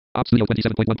Op Studio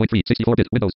 27.1.3, 64-bit,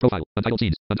 Windows, profile, untitled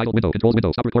scenes, untitled window, controls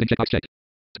window, stop recording, checkbox checked.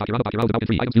 Bokurano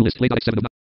Daibouken III, items view list, play.x7 of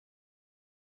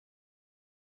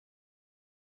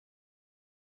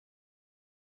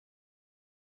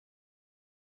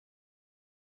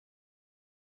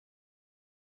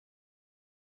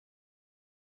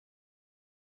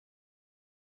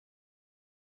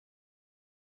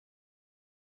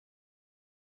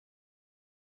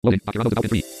loading, Bokurano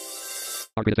Daibouken III.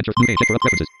 Arcade Adventure, new game, check for up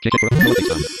references, check for up, no updates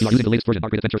found. You are using the latest version,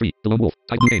 Arcade Adventure 3, The Lone Wolf,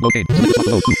 type new game, load game, select the top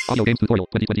below, 2, audio games tutorial,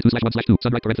 2022/1/2,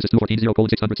 sunrise parenthesis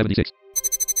 214:0:676.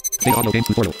 Save audio games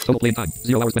tutorial, total playing time,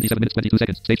 0 hours 27 minutes 22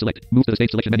 seconds, stage select, move to the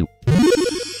stage selection menu.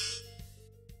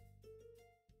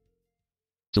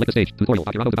 Select the stage, tutorial,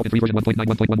 Bokurano Daibouken III version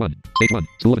 1.91.11, stage 1,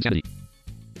 School of Insanity.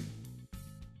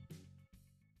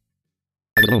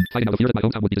 I was alone, fighting out of fear that my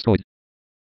hometown would be destroyed.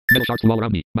 Metal shards flew all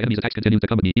around me. My enemies' attacks continued to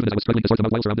come at me, even as I was struggling to sort them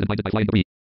out while surrounded and blinded by flying debris.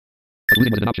 But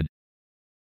losing wasn't an option.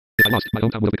 If I lost, my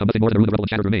hometown would have become nothing more than a ruin of rubble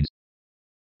and shattered remains.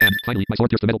 And, finally, my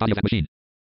sword pierced the metal body of that machine.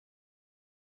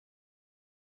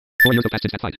 4 years have passed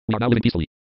since that fight. We are now living peacefully.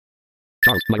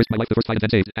 Charles, who I risked my life the first fight and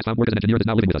then saved, has found work as an engineer and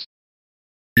is now living with us.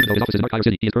 Even though his office is in Archive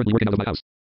City, he is currently working out of my house.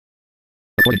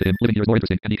 According to him, living here is more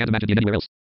interesting, and he can't imagine being anywhere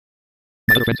else.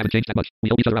 My other friends haven't changed that much.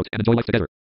 We help each other out and enjoy life together.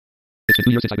 It's been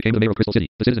 2 years since I became the mayor of Crystal City.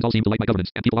 The citizens all seem to like my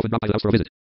governance, and people often drop by the house for a visit.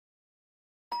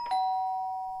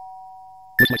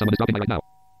 Looks like someone is dropping by right now.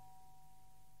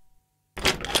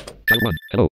 Child 1,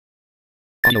 hello.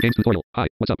 Audio games tutorial, hi,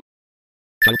 what's up?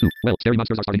 Child 2, well, scary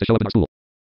monsters are starting to show up in our school.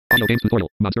 Audio games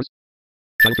tutorial, monsters?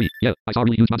 Child 3, yeah, I saw a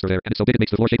really huge monster there, and it's so big it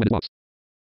makes the floor shake when it walks.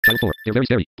 Child 4, they're very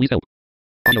scary, please help.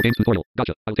 Audio games tutorial,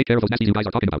 gotcha, I'll take care of those nasties you guys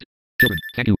are talking about. Children,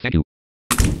 thank you, thank you.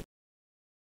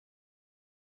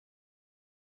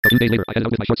 A few days later, I headed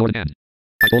out with my short sword in hand.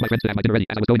 I told my friends to have my dinner ready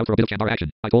as I was going out for a bit of Chandar action.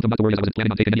 I told them not to worry as I wasn't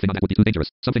planning on taking anything on that would be too dangerous.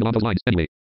 Something along those lines, anyway.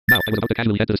 Now, I was about to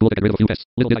casually head to the school to get rid of a few pests.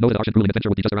 Little did I know that our grueling adventure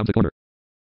would be just around the corner.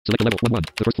 Select the level, 1-1,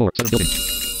 the first floor, southern building.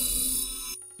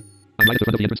 I'm right at the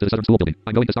front of the entrance to the southern school building.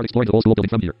 I'm going to start exploring the whole school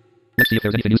building from here. Let's see if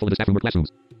there's anything useful in the staff room or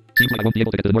classrooms. Seems like I won't be able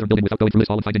to get to the northern building without going through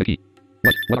this hall and finding a key.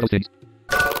 What are those things?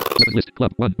 Weapons list, club,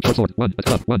 1, short sword, 1, a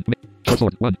club, 1, short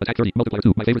sword, 1, attack 30, multiplier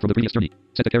 2, my favorite from the previous journey.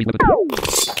 Set to carry weapon.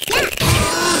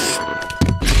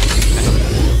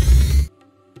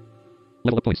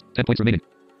 Level up points, 10 points remaining.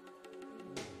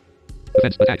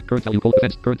 Defense, attack, current value cold,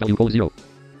 defense, current value cold 0.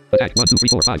 Attack, 1, 2, 3,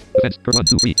 4, 5, defense, current 1,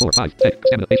 2, 3, 4, 5, tech,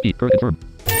 stamina, HP, current confirm.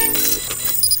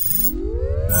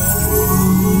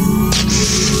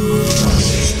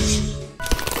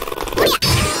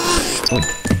 Point.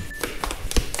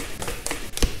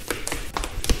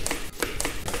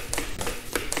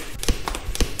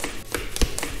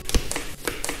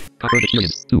 Current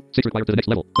experience, 2, 6 required to the next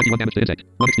level, 21 damage to insect,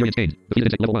 1 experience gained, defeated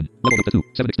insect level 1, leveled up to 2,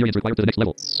 7 experience required to the next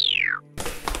level.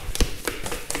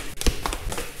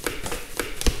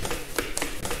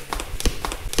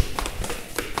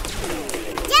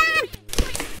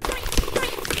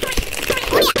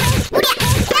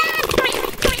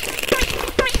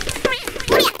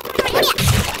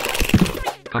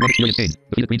 Common experience gained,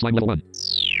 defeated green slime level 1.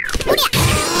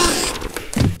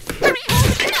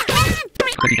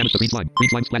 20 damage to green slime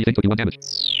splatty thing took you 1 damage.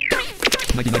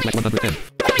 99/110.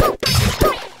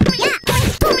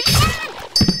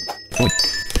 Point.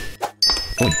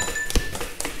 Point.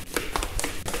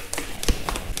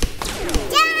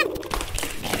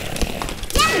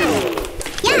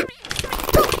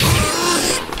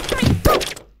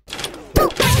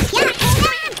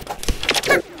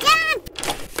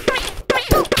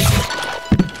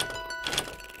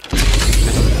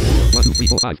 One, two, three,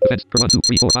 four, five. Defense. 1, 2,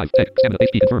 3, 4, 5. Tech. Stamina.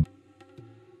 HP. Confirm.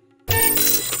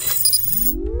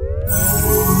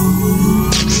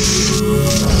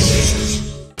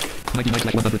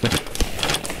 $99/120.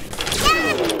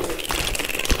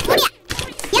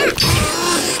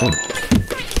 Point.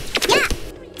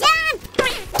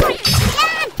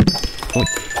 Point.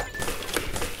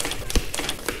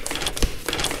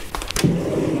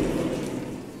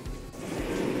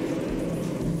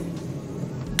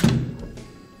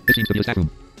 This seems to be the staff room.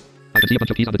 I can see a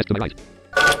bunch of keys on the desk to my right.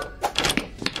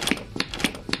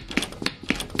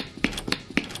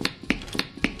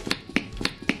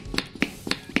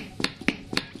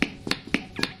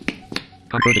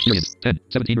 Confirmed experience. 10.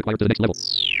 17 required to the next level.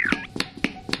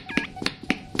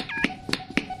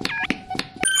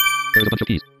 There's a bunch of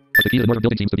keys. But the key to the northern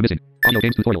building seems to be missing. Audio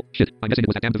games tutorial. Shit. I'm guessing it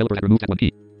was that damn developer that removed that one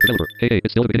key. Developer. Hey,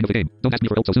 it's still the beginning of the game. Don't ask me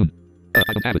for help so soon.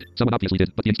 I don't have it. Someone obviously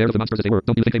did, but being scared of the monsters as they were,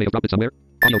 don't you think they may have dropped it somewhere?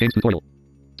 Audio games tutorial.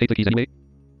 Take the keys anyway?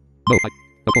 No,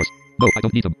 of course. No, I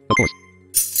don't need them. Of course.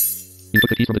 You took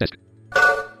the keys from the desk.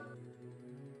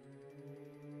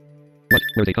 What?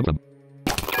 Where'd they come from?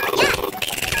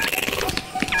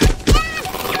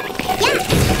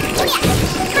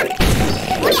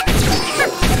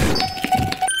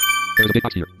 a big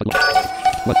box here. But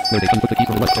what? There's a ton. Put the keys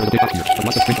on the left. There is a big box here. But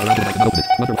lots of springs are around it and I cannot open it.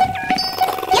 Wonder why.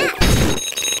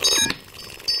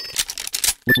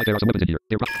 Looks like there are some weapons in here.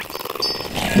 Looks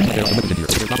like there are some weapons in here.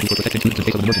 There's probably for protecting students in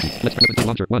case of an emergency. Let's press weapons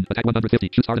launcher. 1. Attack 150.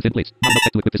 Shoot stars in place. Not enough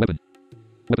text to equip this weapon.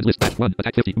 Weapons list. Pass 1.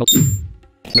 Attack 50.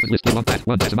 Weapons list. Full on pass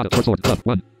 1. Asamada. Short sword. Club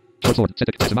 1. Short sword.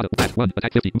 Set to Asamada. Pass 1.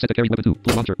 Attack 50. Set to carry weapon 2.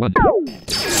 Full launcher 1.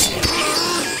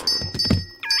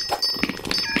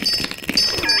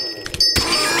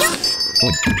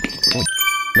 Point.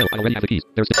 Well, I already have the keys.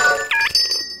 There's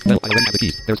still one of the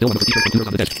teacher's computers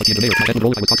on the desk, but the engineer, my head would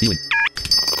roll if I was caught stealing.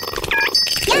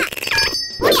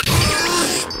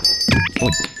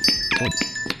 Point.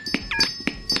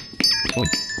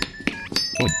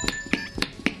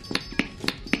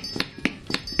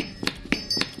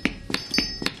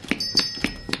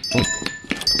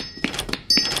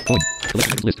 Select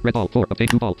items list. Red ball, 4. Obtain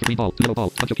 2 ball, 3 ball, 2 yellow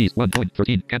ball, bunch of keys, 1 coin,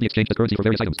 13. Can be exchanged as currency for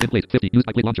various items. Tin plate, 50. Used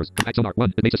by plate launchers. Compact sonar,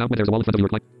 1. It makes a sound when there's a wall in front of your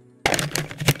client.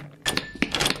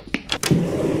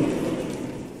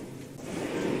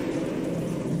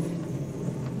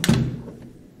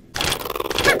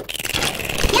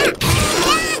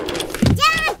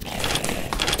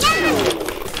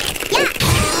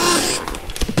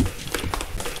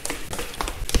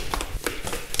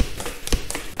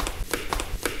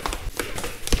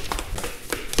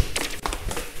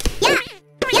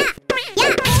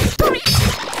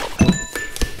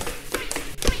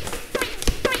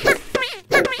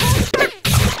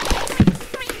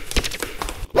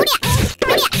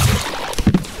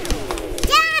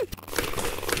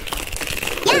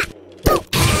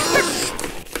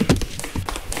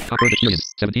 Current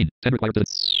experience, 17. 10 required to the...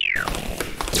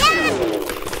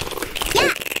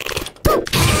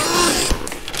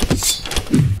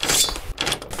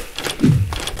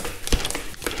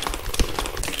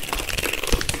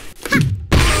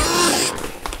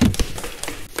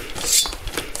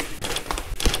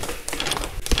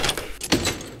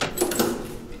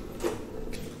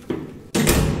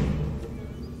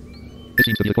 'This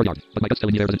seems to be the courtyard, but my gut's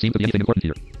telling me there doesn't seem to be anything important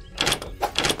here.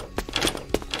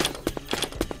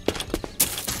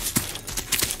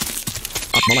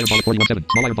 Small iron ball at 41-7.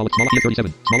 Small iron ball at small here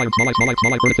 37. Small iron burn at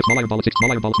 6. Small iron ball at 6.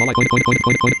 Small iron ball. Small iron coin.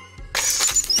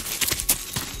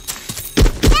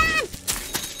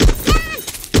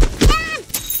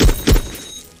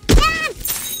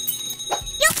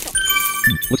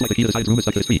 Looks like the key to the science room is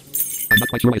stuck to the tree. I'm not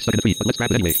quite sure why it's stuck in the tree, but let's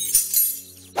grab it anyway.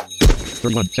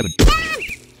 31-7.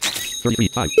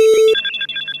 33-5.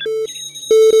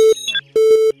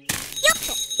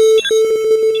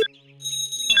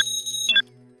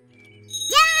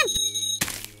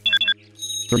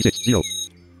 36-0.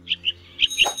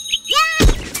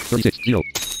 36-0.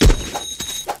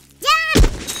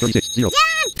 36-0.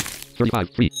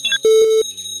 35-3.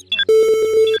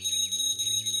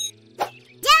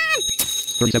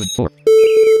 37-4.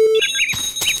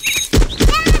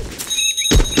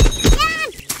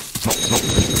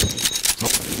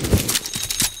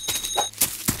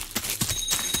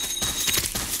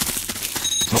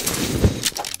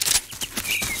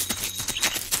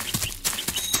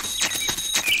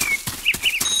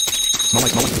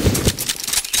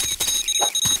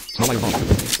 Small iron ball.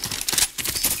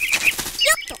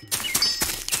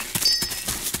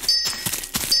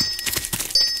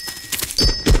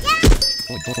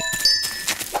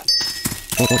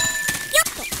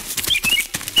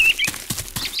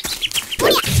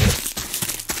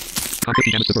 Con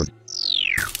 50 damage to burn.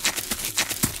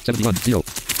 71-0.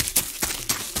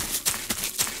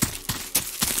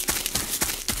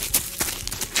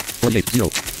 48-0.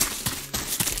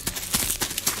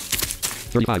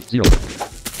 35-0.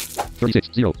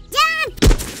 36-0.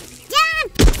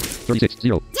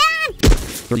 36-0.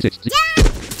 36-0.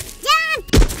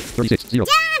 36-0.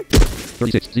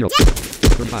 36-0.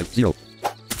 35-0.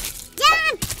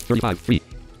 35-3.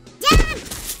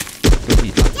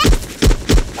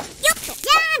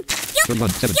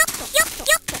 31-7.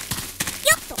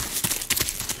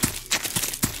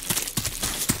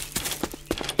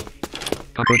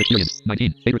 Concurrent experience,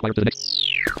 19. 8 required to the next.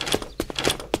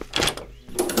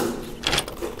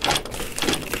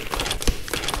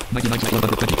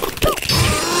 99/120.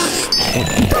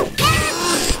 Oh.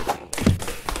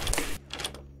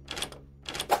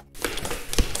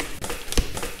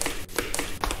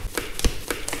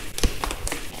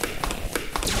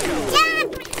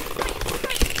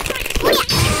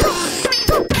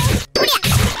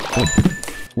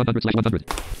 100/100.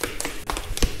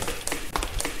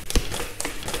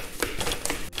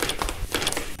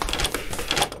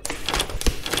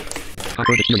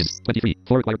 Concurrent experience, 23.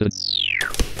 4 required to the... 100/100.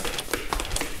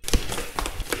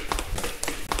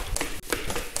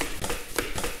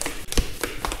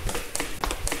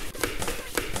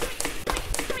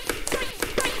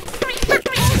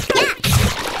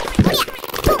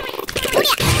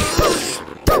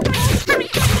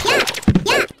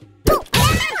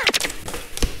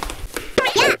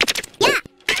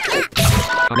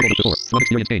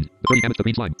 experience gained. The 30 damage to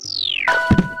green slime.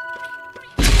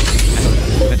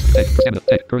 Stamina.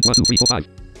 Current 1, 2, 3, 4, 5.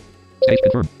 Stage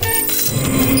confirmed.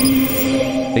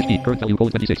 HP. Current value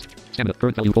colon 26. Stamina.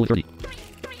 Current value colon 30.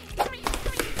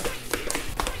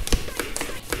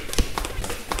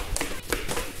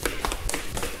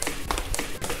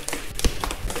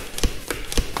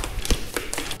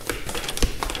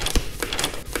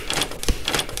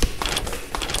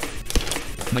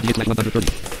 /130.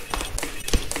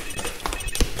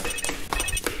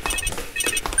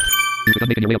 You've begun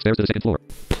making your way upstairs to the second floor.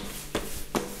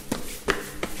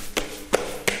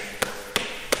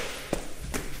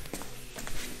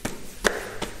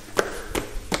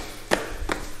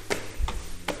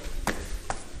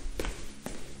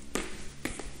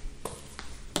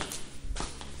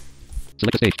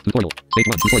 Select a stage. Tutorial. Stage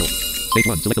 1. Tutorial. Stage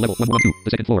 1. Select the level 112.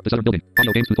 The second floor. The southern building.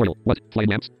 Audio games tutorial. What? Flying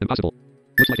lamps? Impossible.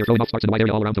 Looks like you're throwing off sparks in a wide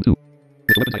area all around them too.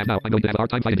 With the weapons I have now, I'm going to have a hard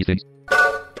time fighting these things.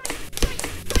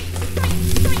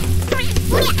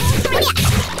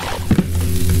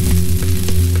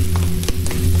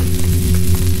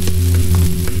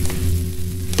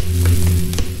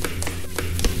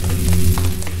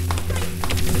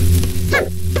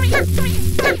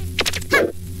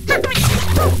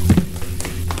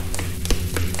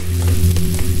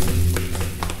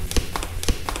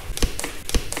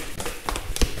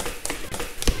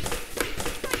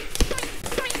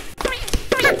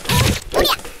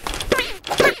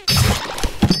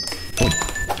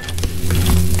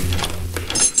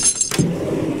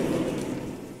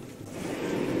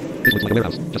 This looks like a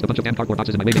warehouse. Just a bunch of damn cardboard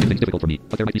boxes in my way making things difficult for me.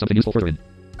 But there might be something useful further in.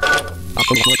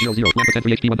 Total 0, 0. Lamp 10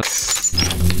 free HP 1.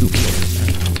 2.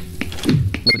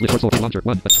 Weapons with short sword launcher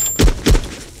 1.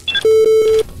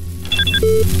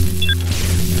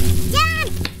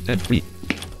 10 free.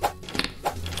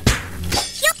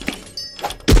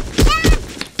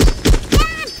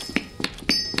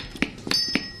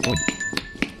 Point.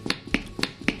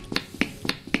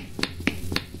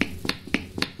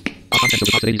 Contents of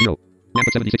the box at 80 0. Lamp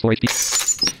at 76 for HP.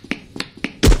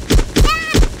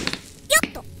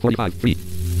 45 free.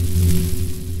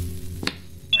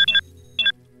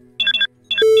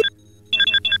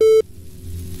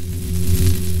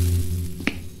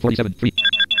 47 free.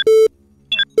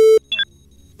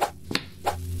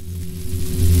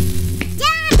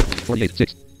 48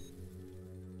 6.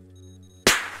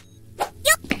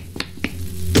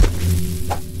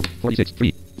 46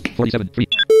 free. 47 free.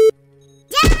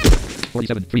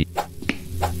 47 free.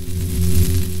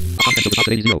 Contents of the box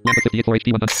at 80 0. Lamp at 58 for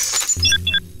HP 100.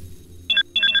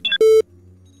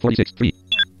 46 free.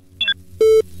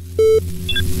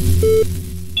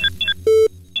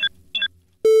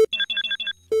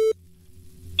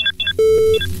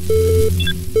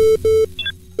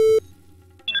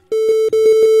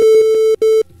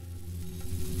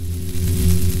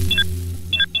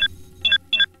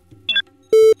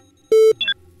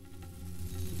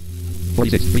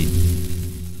 46 free.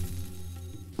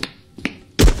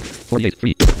 48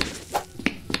 free.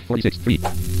 46 free.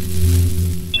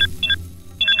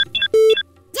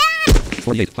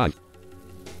 48 5.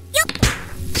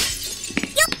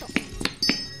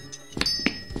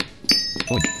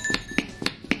 Point.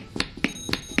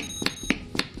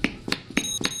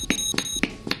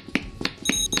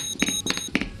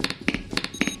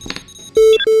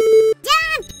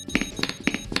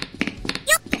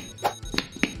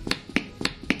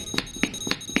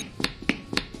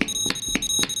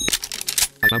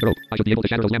 I found a rope. I should be able to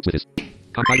shatter those lamps with this.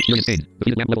 Comp 5 experience gained.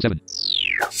 Defeated lamp level 7.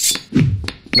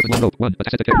 Weapon 1 rope 1.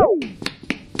 Attach it to care.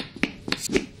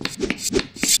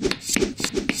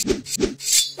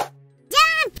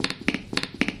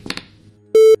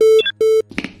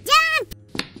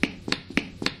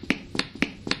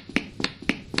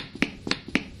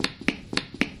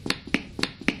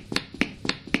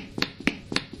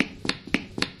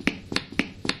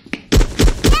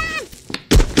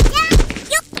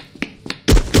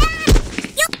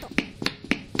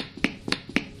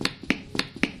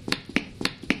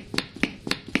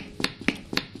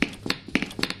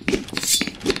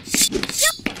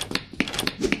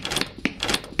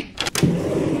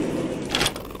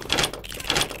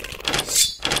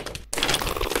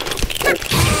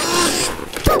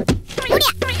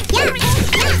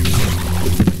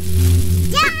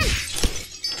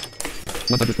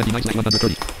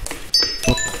 $129/130.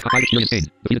 Top 5 experience gained.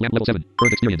 Defeated lamp level 7.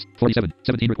 Current experience 47.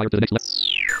 17 required to the next level.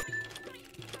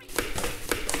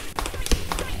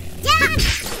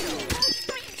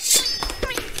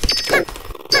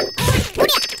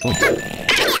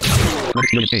 One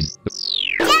experience gained.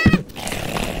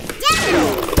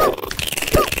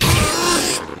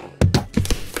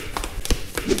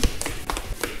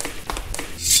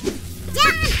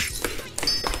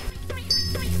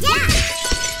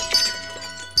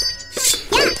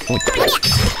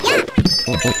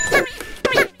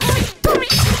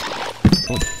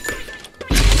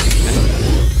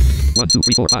 1, 2,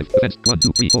 3, 4, 5. Defense. 1,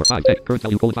 2, 3, 4, 5. Tech. Current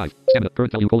value colon 5. Stamina.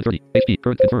 Current value colon 30. HP.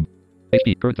 Current confirm.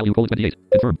 HP. Current value colon 28.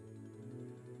 Confirm.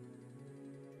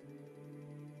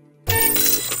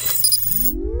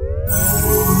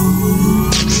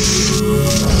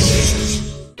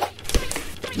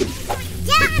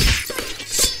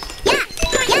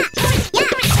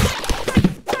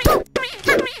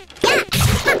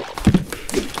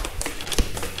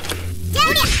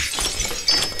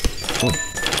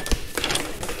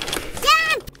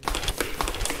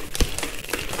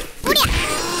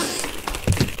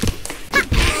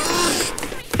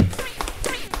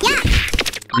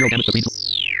 Zero damage to green.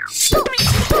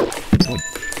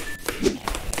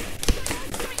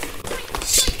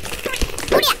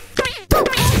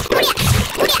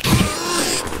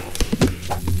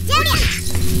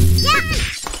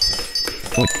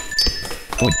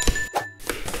 Point.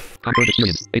 Confirmed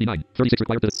experience. 89. 36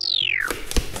 required to...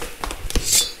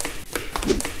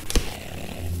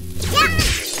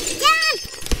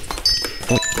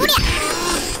 Point.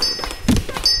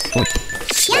 Point.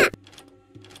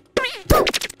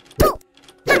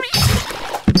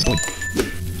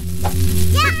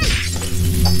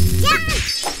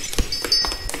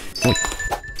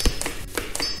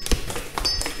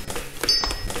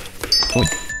 Point.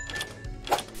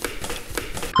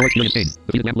 Core experience gain.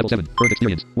 Defeated lamp level 7. Current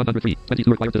experience. 103.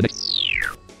 22 required to the next.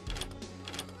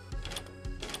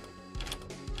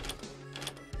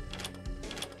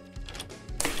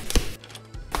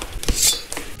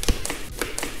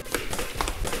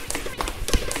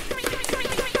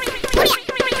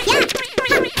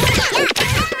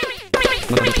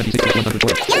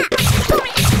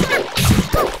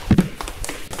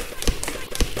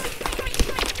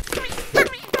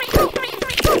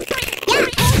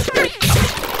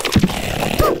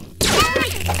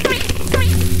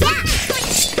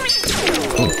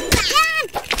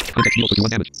 Context equals to 1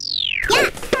 damage.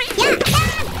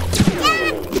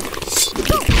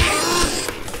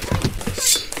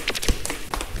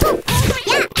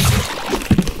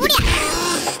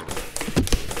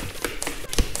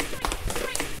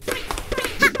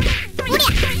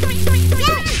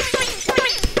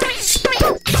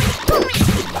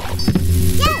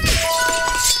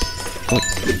 Point.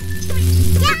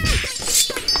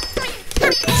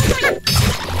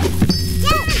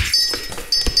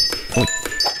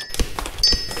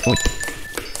 Point.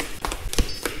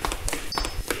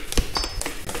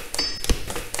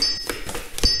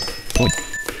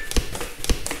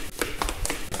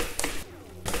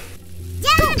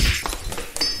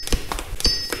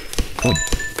 Point.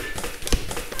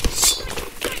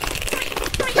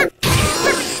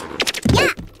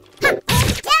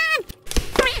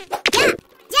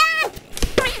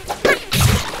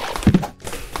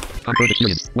 Confirmed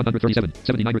experience. 137.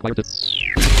 79 required to...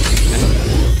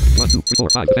 1, 2, 3, 4,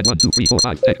 5. Defend 1, 2, 3, 4,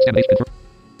 5. Tech. Examination confirmed.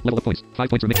 Level of points. 5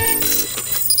 points remaining.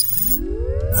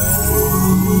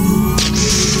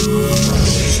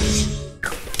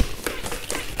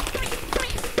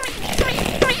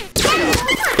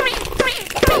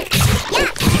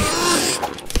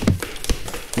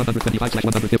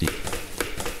 (125/150).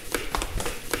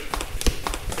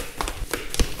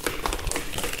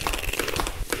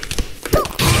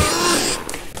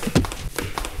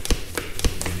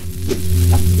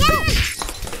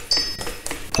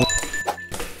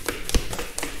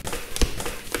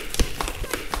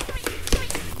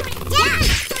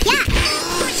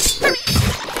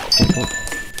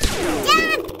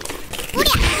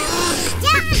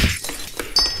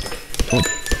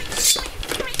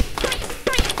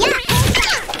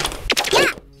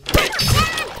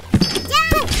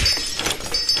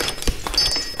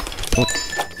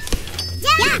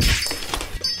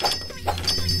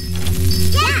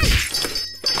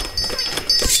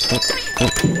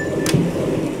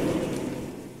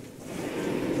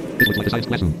 This looks like a science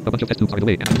classroom. A bunch of test tubes are in the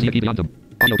way, and I can see a key beyond them.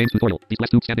 Audio games tutorial. These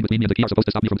glass tubes stand in between me and the key are supposed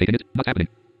to stop me from taking it. Not happening.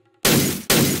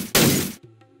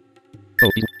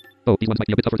 Oh, these ones might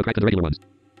be a bit tougher to crack than the regular ones.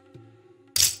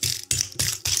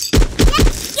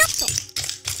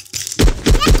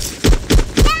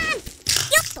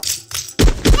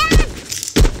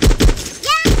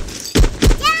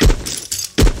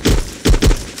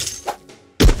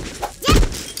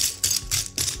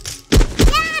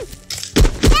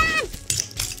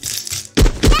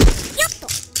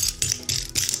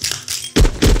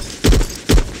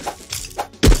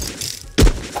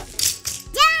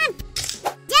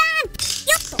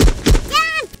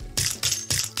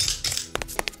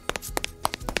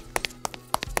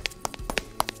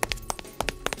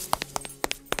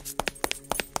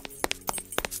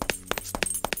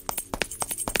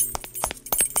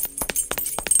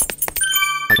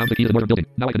 the key to the mortar building.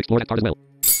 Now I can explore that part as well.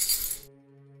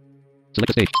 Select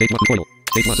the stage. Stage 1 tutorial.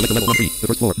 Stage 1, select the level 1 3. The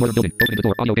first floor, mortar building. Opening the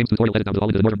door. Audio games tutorial headed down the hall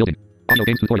into the mortar building. Audio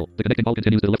games tutorial. The connecting hall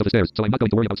continues to the left of the stairs, so I'm not going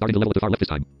to worry about starting the level at the far left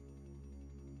this time.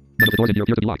 None of the doors in here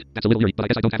appear to be locked. That's a little eerie, but I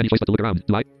guess I don't have any choice but to look around,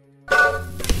 do I?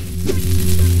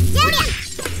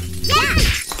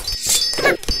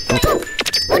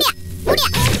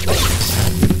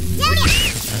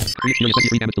 Free experience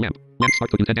 23 damage to lamp. Lamp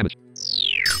spark took you 10 damage.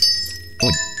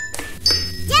 Point.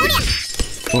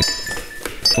 Point.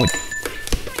 Point.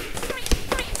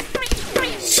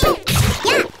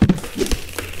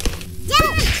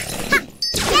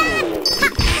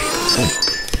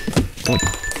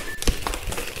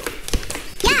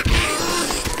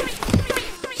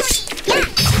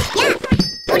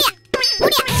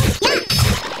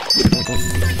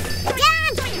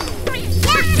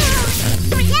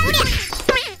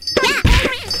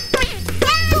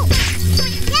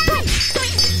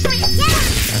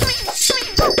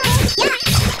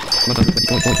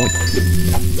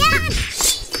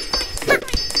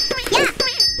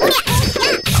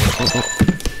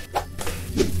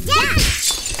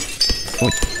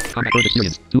 Point. Combat bird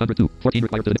experience 202. 14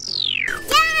 required to the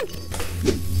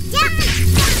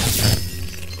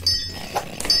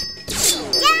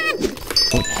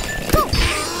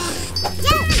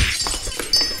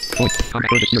point. Combat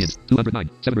bird experience 209.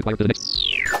 7 required to the next.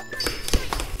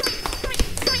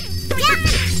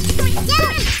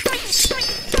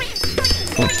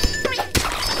 Point.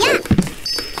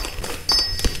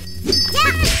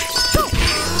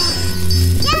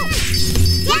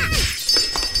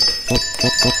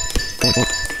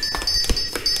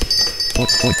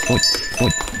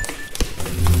 Point.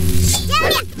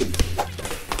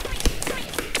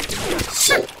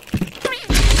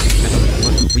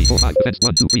 1, 2, 3, 4, 5. Defense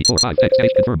 1, 2, 3, 4, 5. Text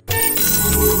stage confirmed.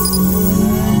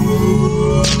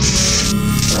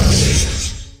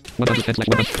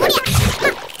 110/100.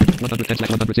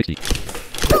 110/160.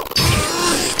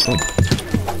 Point.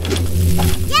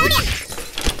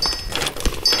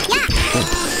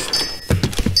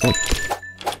 Point.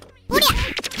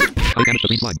 8 damage to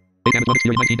green slime. 8 damage 1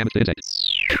 exterior 19 damage to insect.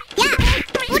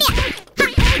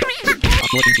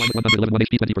 Offshore green slime with 111 1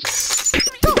 HP 20%.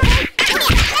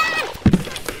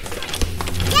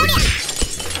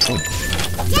 Point.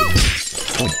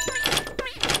 Point.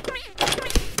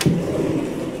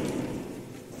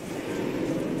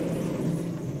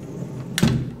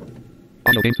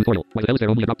 Audio games tutorial. Why the hell is there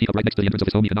only a drop teacup right next to the entrance of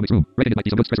his home economics room? Reckon it might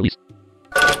be some good stress release.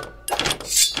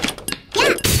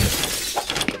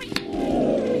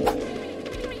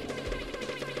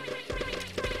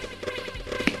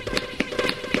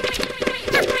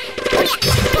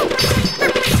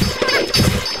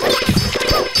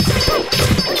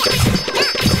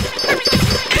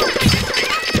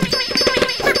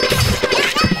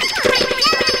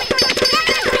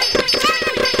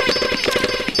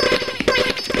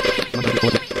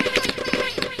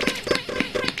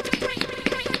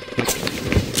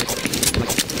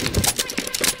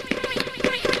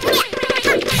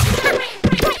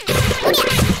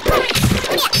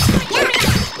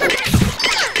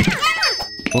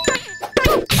 Point.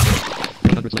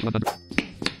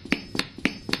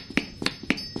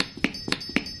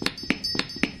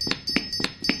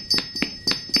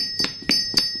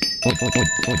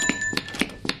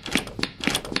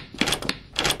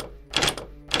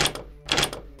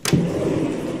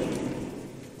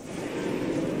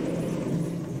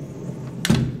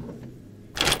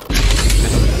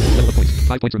 Level of points.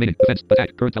 5 points remaining. Defense.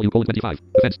 Attack. Current value :25.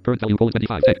 Defense. Current value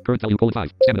 :25. Tech. Current value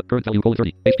 :5. Stamina. Current value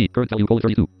 :30. HP. Current value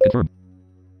 :32. Confirm.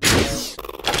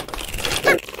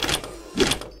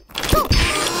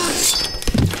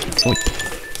 Point.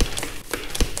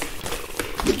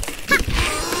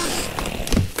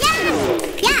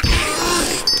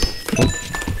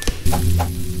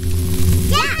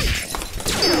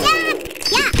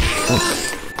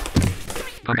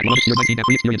 Combat 1 exterior 19 and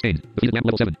free experience gained. Defeated lamp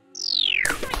level 7.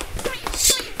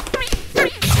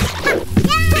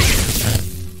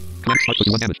 Lamp spark took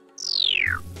you 1 damage.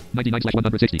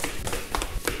 99/160.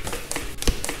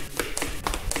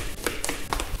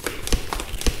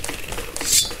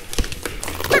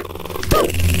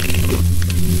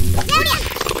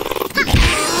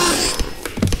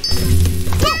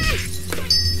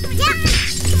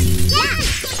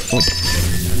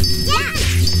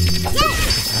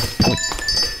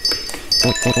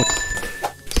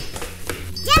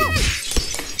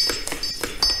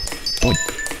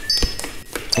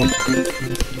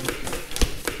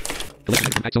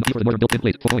 Collect impact zone key for the mortar built-in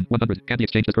plate. 4.100. Can be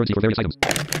exchanged as currency for various items.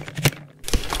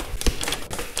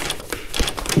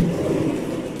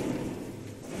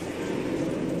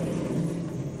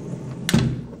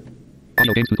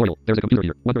 Audio games tutorial. There's a computer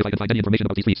here. Wonder if I can find any information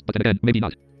about these feats, but then again, maybe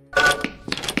not.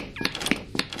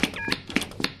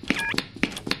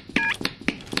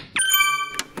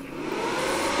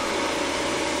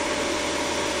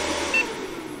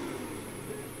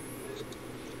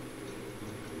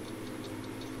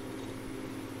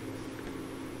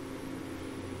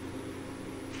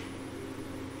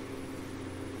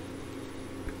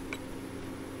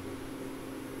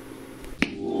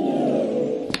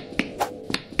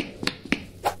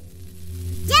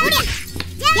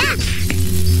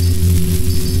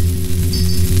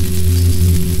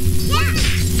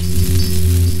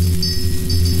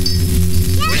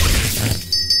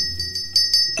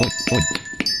 Point.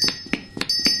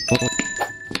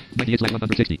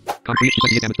 98/160. Concrete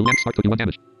 28 damage to lamp start to do 1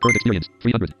 damage. Current experience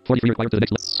 300. 43 required to the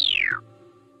next level.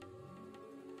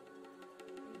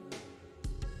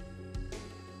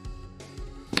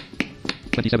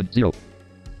 27/0.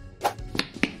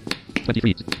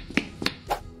 23.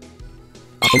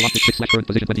 Auto object 6 current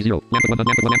position 20/0. Lamp 1, lamp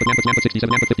 1, lamp 67,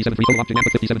 lamp 57, free total object, lamp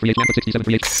 57, free H, lamp 67,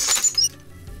 free H.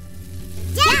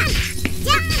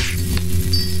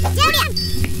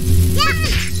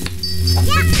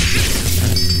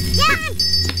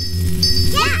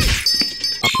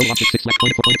 Total object 6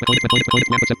 point,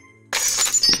 lamp 7.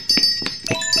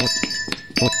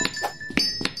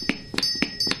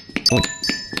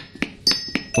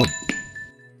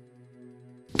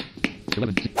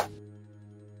 11.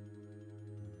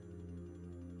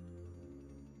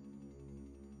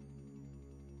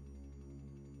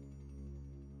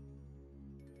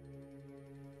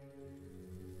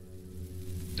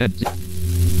 10.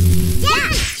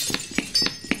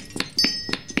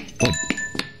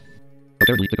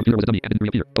 Apparently, the computer was a dummy and didn't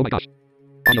reappear. Oh my gosh.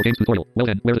 Audio games tutorial. Well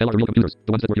then, where's the hell are real computers?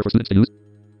 The ones that were here for students to use?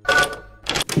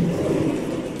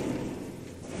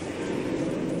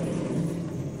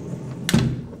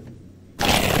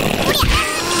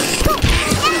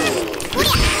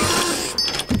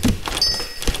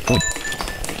 Oh.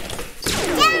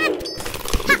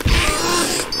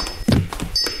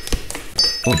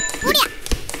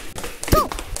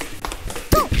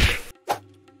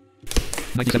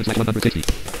 97/160.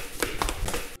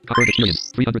 Current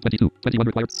experience 322. 21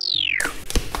 required.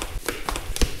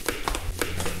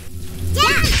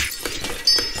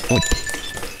 Oh.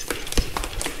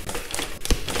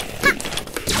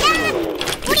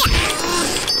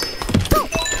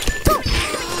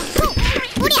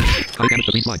 High damage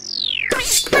to green slide.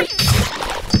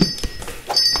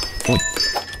 Oh.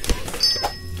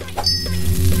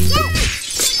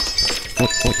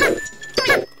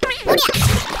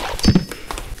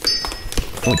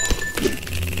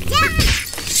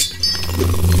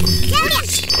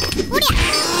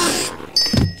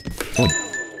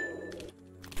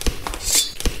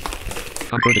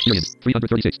 Current experience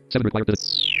 336. 7 required to the...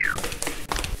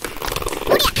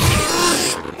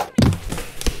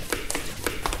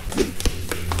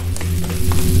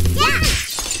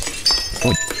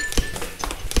 Oh.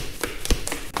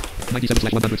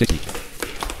 97/160.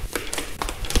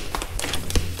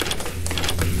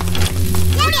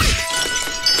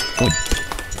 Oh.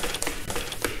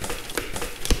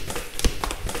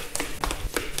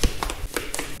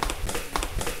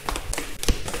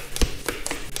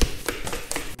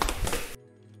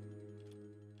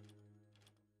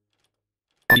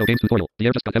 Audio games tutorial. The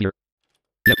air just got heavier.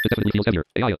 Yep, it definitely feels heavier.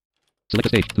 AI. Select a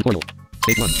stage. Tutorial.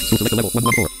 Stage 1. So select the level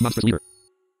 114. Monsters leader.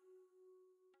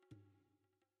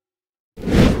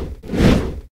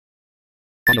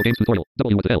 Audio games tutorial.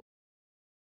 W what the hell?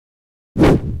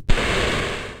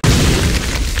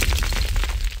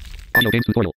 Audio games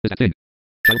tutorial. Is that thing?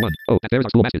 Child 1. Oh, that bears our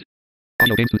school mascot.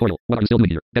 Audio games tutorial. What are you still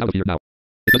doing here? Get out of here now.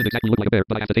 It doesn't exactly look like a bear,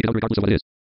 but I have to take it out regardless of what it is.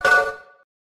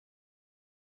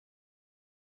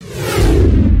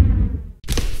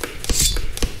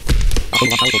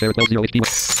 Powerful bear 12 HP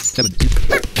 7.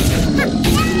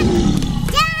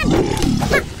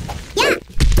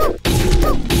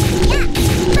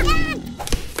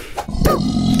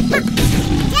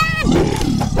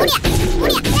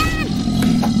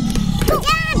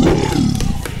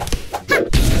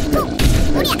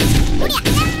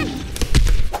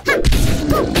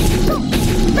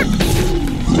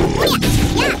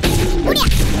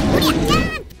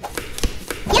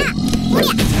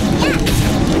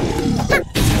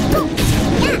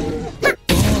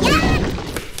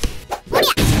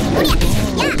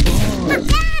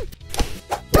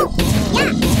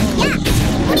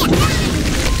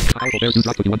 Powerful bear 2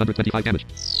 drops to 125 damage.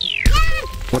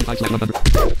 45/100.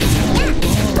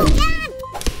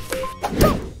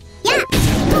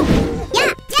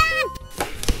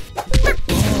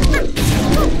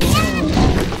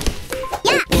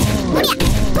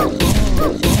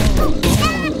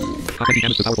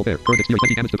 powerful pair. Current experience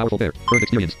 20 damage to powerful pair. Current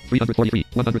experience 343.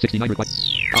 169 required.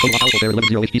 Total powerful pair 11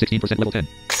 0 HP 16% level 10.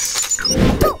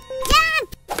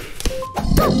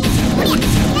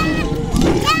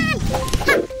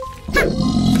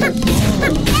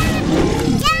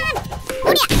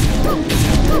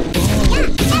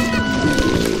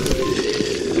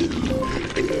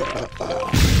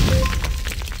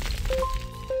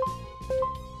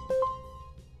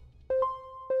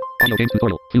 Audio games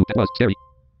tutorial. Phew, that was scary.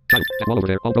 Child, that wall over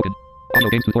there, all broken. Audio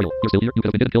games tutorial. You're still here? You could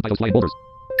have been killed by those flying boulders.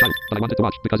 Child, but I wanted to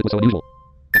watch because it was so unusual.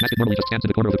 That mascot normally just stands in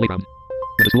the corner of the playground.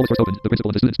 When the school was first opened, the principal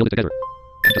and the students built it together.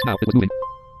 And just now, it was moving.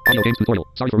 Audio games tutorial.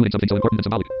 Sorry for ruining something so important and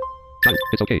symbolic. Child,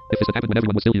 it's okay. If this had happened when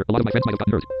everyone was still here, a lot of my friends might have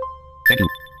gotten hurt. Thank you.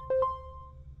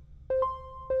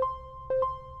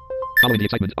 Following the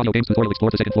excitement, audio games tutorial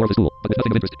explored the second floor of the school, but with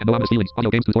nothing of interest and no ominous feelings,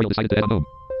 audio games tutorial decided to head on home.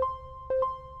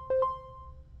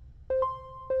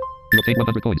 You obtained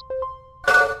 100 coins.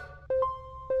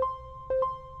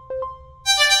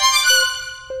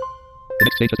 The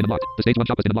next stage has been unlocked. The stage 1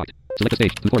 shop has been unlocked. Select a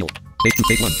stage. Tutorial. Stage 2,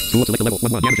 stage 1. School select a level.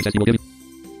 1 1. Yamagin says he will give you.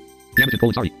 Yamagin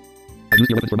colon sorry. I used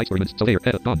your weapons for my experiments, so there,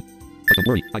 gone. But don't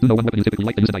worry, I do know one weapon you typically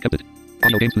like to use and I kept it.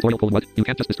 Audio games tutorial colon what? You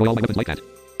can't just destroy all my weapons like that.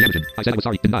 Yamagin, I said I was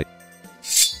sorry, didn't I?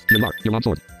 Here you are, your long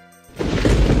sword.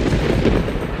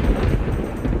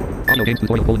 Audio games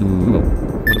tutorial colon one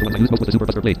of the ones I used most was the super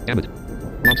buster blade, damn it.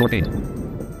 Long sword paint.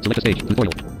 Select a stage.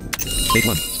 Tutorial. Stage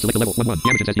 1. Select a level. 1 1.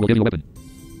 Yamagin says he will give you a weapon.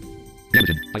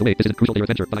 Yamagin, by the way, this isn't crucial to your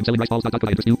adventure, but I'm selling rice balls. Could I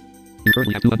interest you? You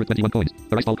currently have 221 coins.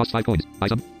 The rice ball costs 5 coins. Buy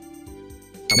some?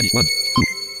 How many? 1, 2,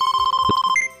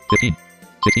 15,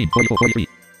 16, 44, 43,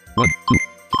 1, 2,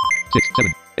 6,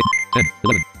 7, 8, 10,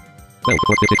 11, 12,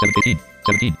 14, 15, 16,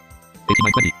 17, 18,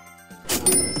 19, 20.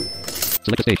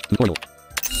 Select a stage. Tutorial.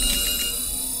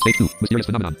 Stage 2. Mysterious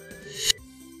phenomenon.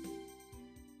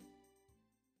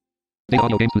 Data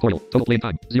audio games tutorial. Total playing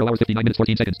time. 0 hours 59 minutes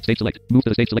 14 seconds. Stage select. Move to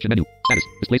the stage selection menu. Status.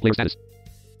 Display player status.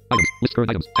 Items. List current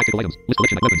items. Tactical items. List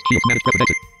collection of weapons. Shields. Manage preference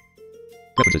exit.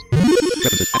 Preferences.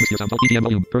 Preferences. Atmosphere sound. BPM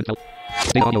volume. Current health.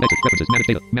 Data audio exit. Preferences. Manage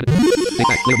data. Manage. Save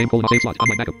back. Player name colon save slot.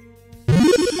 Online backup.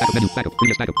 Backup menu. Backup.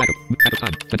 Previous backup. Backup. Backup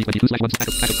time. 2022/1.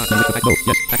 Backup. Backup time. Back. No.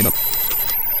 Yes. Backing up.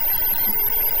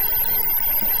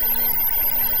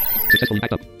 Successfully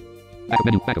backed up. Backup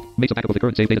menu. Backup. Make some backup of the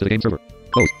current save data to the game server.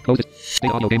 Close. Close it.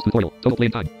 Data audio games tutorial. Total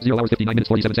playing time. 0 hours 59 minutes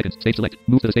 47 seconds. Stage select.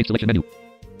 Move to the stage selection menu.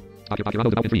 Stop your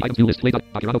Bokurano Daibouken 3. Items view list. Play dot.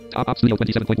 Bokurano. Top Studio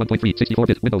 27.1.3.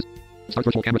 64-bit. Windows. Start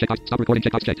virtual camera check. Stop recording.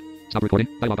 Check box checked. Stop recording.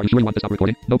 Dialog. Are you sure you want to stop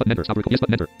recording? No button enter. Stop recording. Yes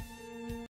button enter.